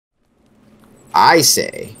I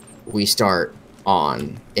say we start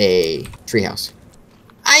on a treehouse.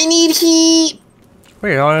 I need heat.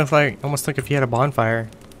 Wait, almost like if you had a bonfire,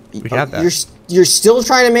 we'd have that. You're still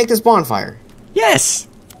trying to make this bonfire? Yes.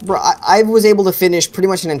 Bro, I was able to finish pretty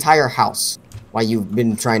much an entire house while you've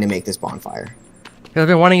been trying to make this bonfire. I've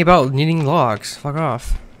been whining about needing logs. Fuck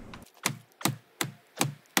off.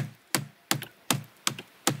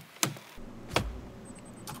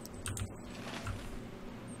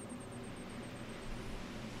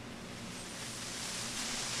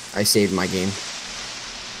 I saved my game.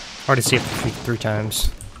 Already saved it three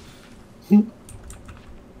times.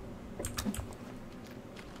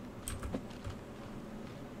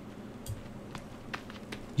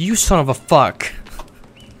 You son of a fuck.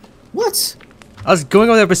 What? I was going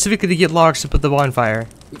over there specifically to get logs to put the bonfire.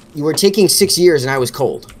 You were taking 6 years and I was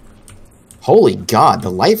cold. Holy god, the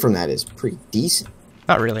light from that is pretty decent.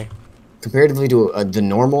 Not really. Comparatively to the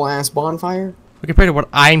normal ass bonfire? But compared to what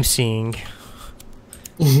I'm seeing.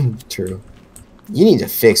 True. You need to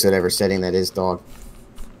fix whatever setting that is, dog.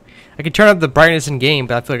 I can turn up the brightness in game,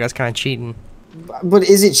 but I feel like that's kind of cheating. But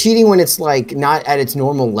is it cheating when it's like not at its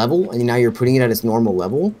normal level and now you're putting it at its normal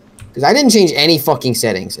level? Because I didn't change any fucking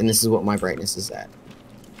settings and this is what my brightness is at.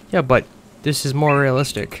 Yeah, but this is more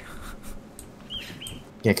realistic.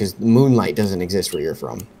 Yeah, because moonlight doesn't exist where you're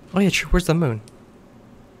from. Oh yeah, true. Where's the moon?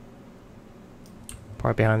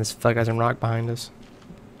 Probably behind this. I feel like there's a rock behind us.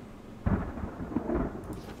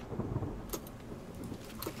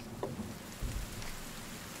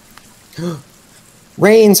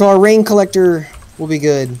 Rain, so our rain collector will be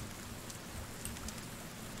good.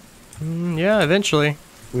 Yeah, eventually.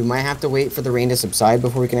 We might have to wait for the rain to subside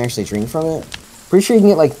before we can actually drink from it. Pretty sure you can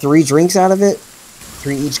get like 3 drinks out of it.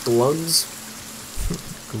 3 each glugs.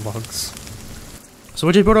 Glugs. So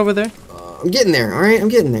what'd you put over there? I'm getting there, alright? I'm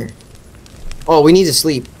getting there. Oh, we need to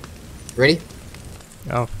sleep. Ready?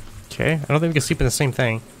 Oh, okay. I don't think we can sleep in the same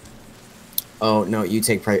thing. Oh, no, you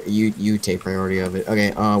take you take priority of it.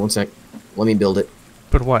 Okay, 1 sec. Let me build it.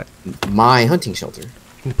 But what? My hunting shelter.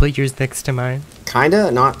 Can you put yours next to mine? Kinda,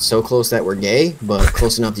 not so close that we're gay, but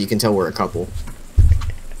close enough that you can tell we're a couple.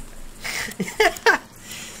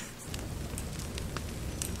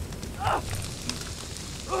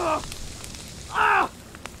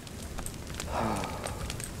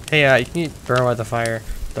 Hey, you can burn out the fire.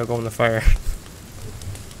 Don't go in the fire.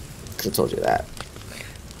 Could've told you that.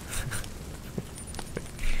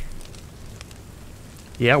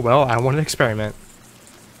 Yeah, well, I want to experiment.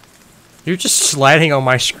 You're just sliding on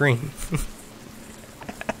my screen.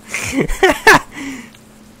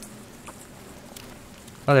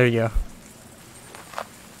 Oh, there you go.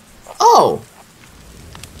 Oh!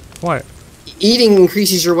 What? Eating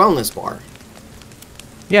increases your wellness bar.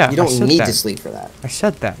 Yeah, You don't need to sleep for that. I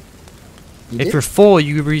said that. You If did? you're full,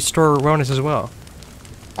 you restore wellness as well.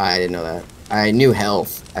 I didn't know that. I knew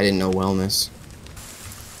health. I didn't know wellness.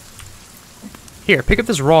 Here, pick up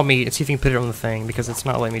this raw meat and see if you can put it on the thing, because it's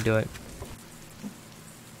not letting me do it.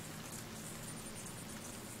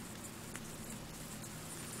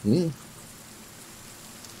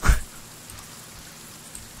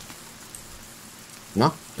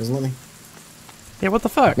 No, doesn't let me. Yeah, what the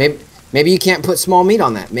fuck? Maybe you can't put small meat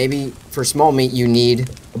on that. Maybe for small meat you need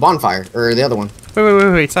a bonfire or the other one.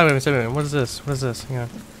 Wait, stop moving. What is this? What is this? Hang on.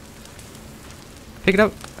 Pick it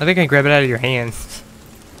up. I think I can grab it out of your hand.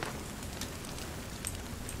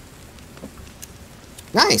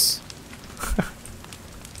 Nice.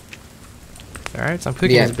 Alright, so I'm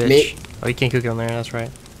cooking this bitch. Oh, you can't cook it on there, that's right.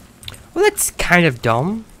 Well, that's kind of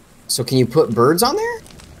dumb. So can you put birds on there?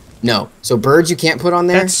 No. So birds you can't put on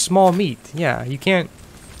there? That's small meat. Yeah, you can't.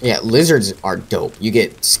 Yeah, lizards are dope. You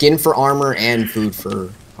get skin for armor and food for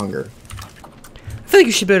hunger. I feel like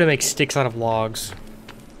you should be able to make sticks out of logs.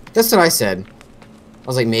 That's what I said. I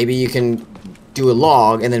was like, maybe you can do a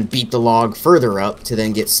log and then beat the log further up to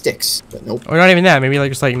then get sticks. But nope. Or not even that. Maybe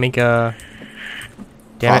like just like make a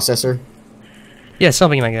Processor? Yeah,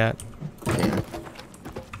 something like that. Yeah.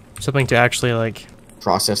 Something to actually like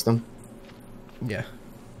Process them. Yeah.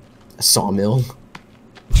 A sawmill.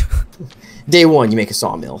 Day 1, you make a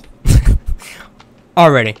sawmill.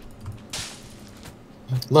 Already.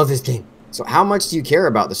 Love this game. So how much do you care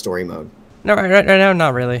about the story mode? No, right now,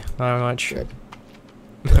 not really. Not much. Good.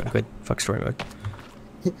 Good. Fuck story mode.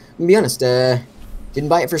 To be honest, didn't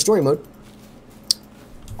buy it for story mode.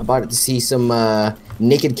 I bought it to see some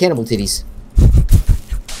naked cannibal titties.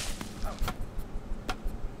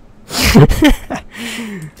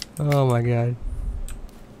 Oh my god.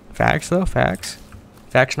 Facts though, facts.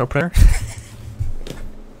 Facts, no printer.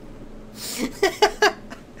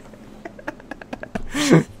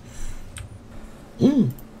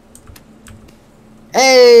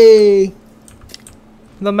 Hey!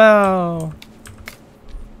 The Mao.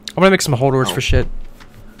 I'm gonna make some holders for shit.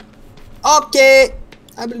 Okay!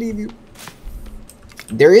 I believe you.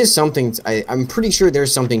 There is something, I'm pretty sure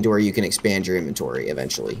there's something to where you can expand your inventory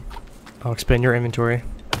eventually. I'll expand your inventory.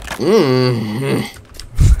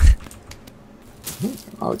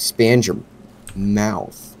 I'll expand your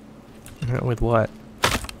mouth. With what?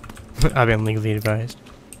 I've been legally advised.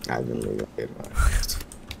 I've been legally advised.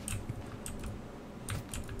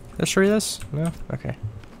 Let's show you this? No? Okay.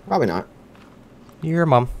 Probably not. Your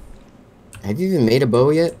mom. Have you even made a bow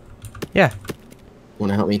yet? Yeah.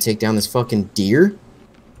 Want to help me take down this fucking deer?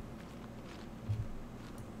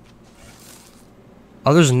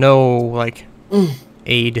 Oh, there's no, like,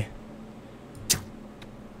 aid.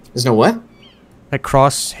 There's no what? Like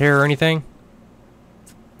crosshair or anything?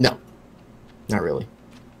 No. Not really.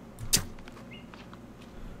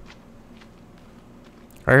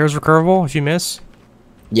 Are arrows recoverable if you miss?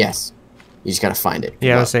 Yes. You just gotta find it.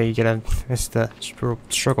 Yeah, I would say you gotta miss the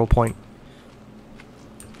struggle point.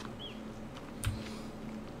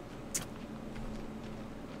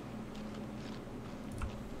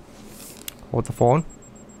 Hold the phone.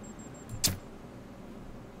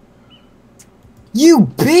 You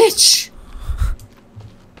bitch!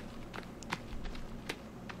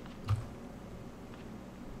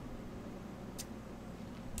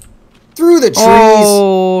 Through the trees!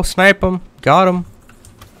 Oh, snipe him. Got him.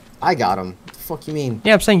 I got him. What the fuck you mean?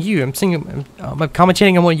 Yeah, I'm saying you. I'm saying I'm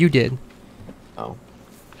commentating on what you did. Oh.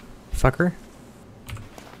 Fucker.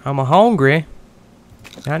 I'm hungry.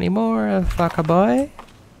 Not anymore, fucker boy.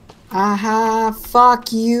 Aha,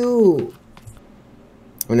 fuck you.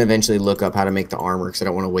 I'm gonna eventually look up how to make the armor because I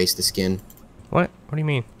don't want to waste the skin. What? What do you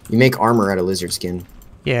mean? You make armor out of lizard skin.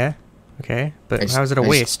 Yeah. Okay. But how is it a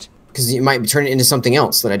waste? Because you might turn it into something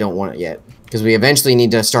else that I don't want it yet. Because we eventually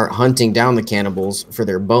need to start hunting down the cannibals for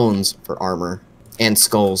their bones for armor. And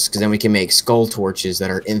skulls, because then we can make skull torches that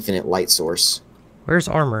are infinite light source. Where's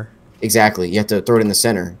armor? Exactly. You have to throw it in the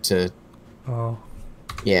center to... Oh.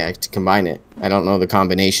 Yeah, to combine it. I don't know the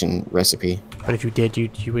combination recipe. But if you did,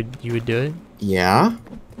 you would do it? Yeah?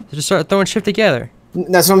 So just start throwing shit together.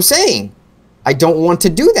 That's what I'm saying. I don't want to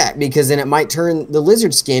do that because then it might turn the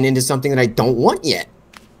lizard skin into something that I don't want yet.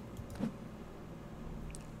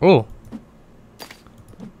 Oh.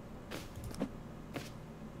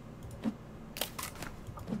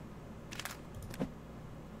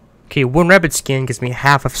 Okay, one rabbit skin gives me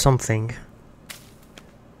half of something.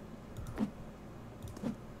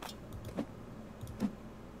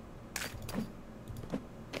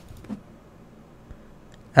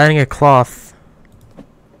 Adding a cloth.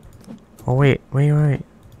 Oh wait.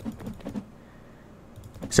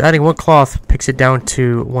 So adding one cloth picks it down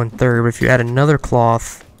to 1/3, but if you add another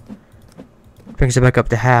cloth, it brings it back up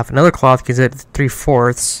to half. Another cloth gives it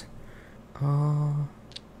 3/4.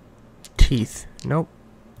 Teeth. Nope.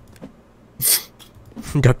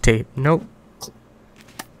 Duct tape. Nope.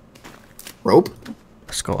 Rope?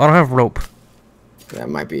 Skull. I don't have rope. That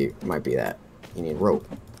might be that. You need rope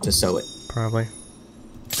to sew it. Probably.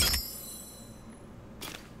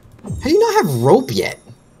 How do you not have rope yet?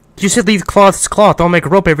 You said leave cloth's cloth. Don't make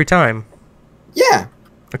rope every time. Yeah.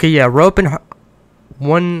 Okay, yeah, rope and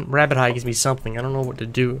one rabbit hide gives me something. I don't know what to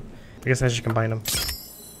do. I guess I should combine them.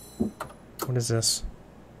 What is this?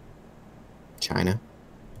 China.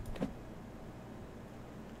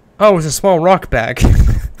 Oh, it's a small rock bag.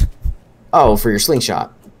 Oh, for your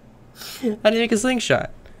slingshot. How do you make a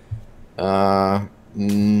slingshot? I'm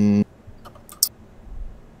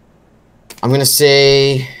gonna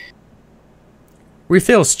say...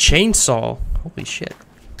 Refills chainsaw. Holy shit.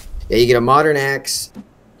 Yeah, you get a modern axe,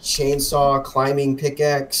 chainsaw, climbing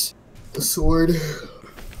pickaxe, a sword,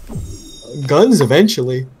 guns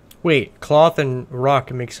eventually. Wait, cloth and rock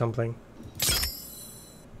can make something.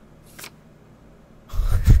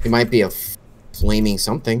 It might be a flaming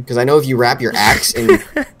something, because I know if you wrap your axe in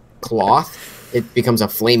cloth, it becomes a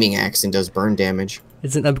flaming axe and does burn damage.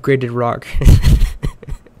 It's an upgraded rock.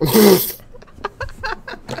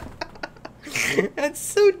 That's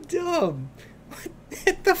so dumb.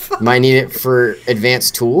 What the fuck? Might need it for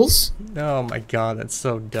advanced tools. Oh my god, that's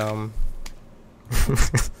so dumb.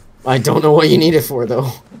 I don't know what you need it for, though.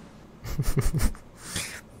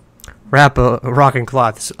 Wrap a rock and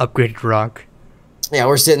cloth. It's upgraded rock. Yeah,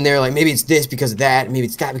 we're sitting there like, maybe it's this because of that, maybe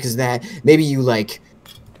it's that because of that. Maybe you, like,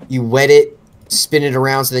 you wet it, spin it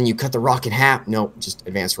around, so then you cut the rock in half. Nope, just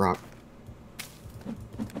advanced rock.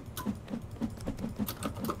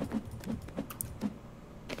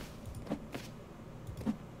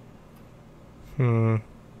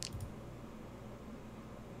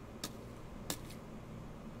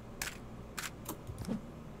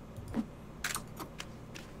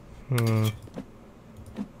 Hmm.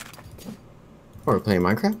 Or we're playing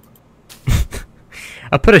Minecraft?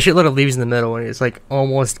 I put a shitload of leaves in the middle and it's like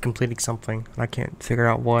almost completing something. I can't figure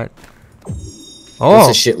out what. Oh!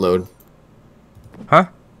 What's a shitload? Huh?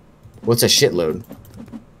 What's a shitload?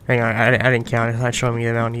 Hang on, I didn't count. It's not showing me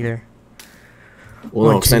the amount either.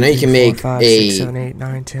 Well, no, because I know you can make 5, 6, 7, 8,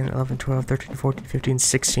 9, 10, 11, 12, 13, 14, 15,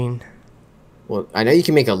 16. Well, I know you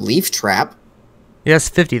can make a leaf trap. Yeah, it's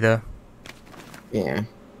 50 though. Yeah.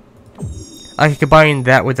 I could combine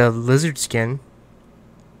that with a lizard skin.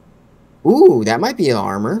 Ooh, that might be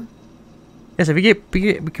armor. Yes, if we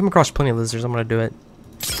come across plenty of lizards, I'm gonna do it.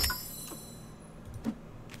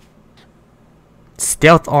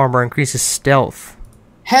 Stealth armor increases stealth.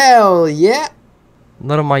 Hell yeah!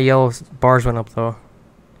 None of my yellow bars went up though.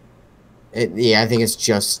 Yeah, I think it's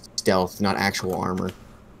just stealth, not actual armor.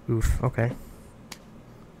 Oof. Okay.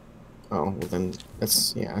 Oh, well then,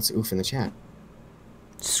 that's oof in the chat.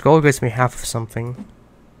 Skull gets me half of something.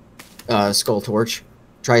 Skull torch.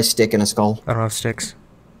 Try a stick and a skull. I don't have sticks.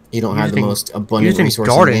 You don't have the most abundant Using resource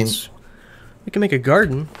in the game. gardens. We can make a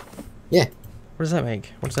garden. Yeah. What does that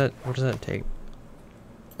make? What does that take?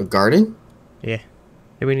 A garden? Yeah.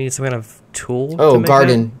 Do we need some kind of tool? Oh, to make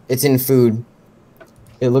garden. It's in food.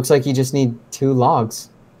 It looks like you just need 2 logs.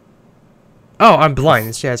 That? Oh, I'm blind.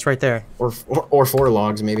 It's right there. Or 4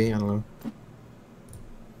 logs, maybe. I don't know.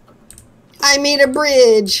 I made a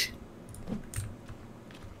bridge!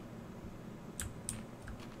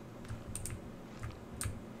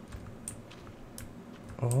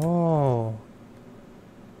 Oh.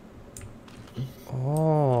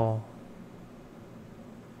 Oh.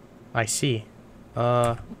 I see.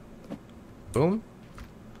 Boom.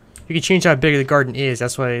 You can change how big the garden is.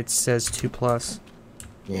 That's why it says 2+.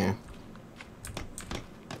 Yeah.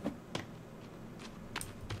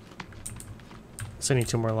 So I need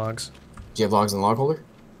 2 more logs. Do you have logs in the log holder?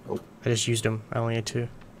 Oh. I just used them. I only had 2.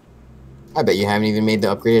 I bet you haven't even made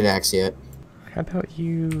the upgraded axe yet. How about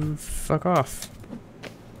you fuck off?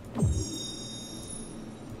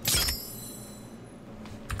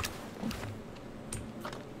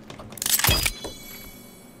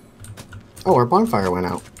 Oh, our bonfire went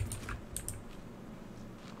out.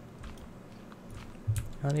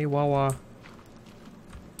 Honey Wawa.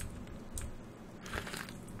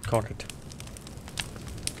 Got it.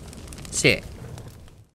 Sick.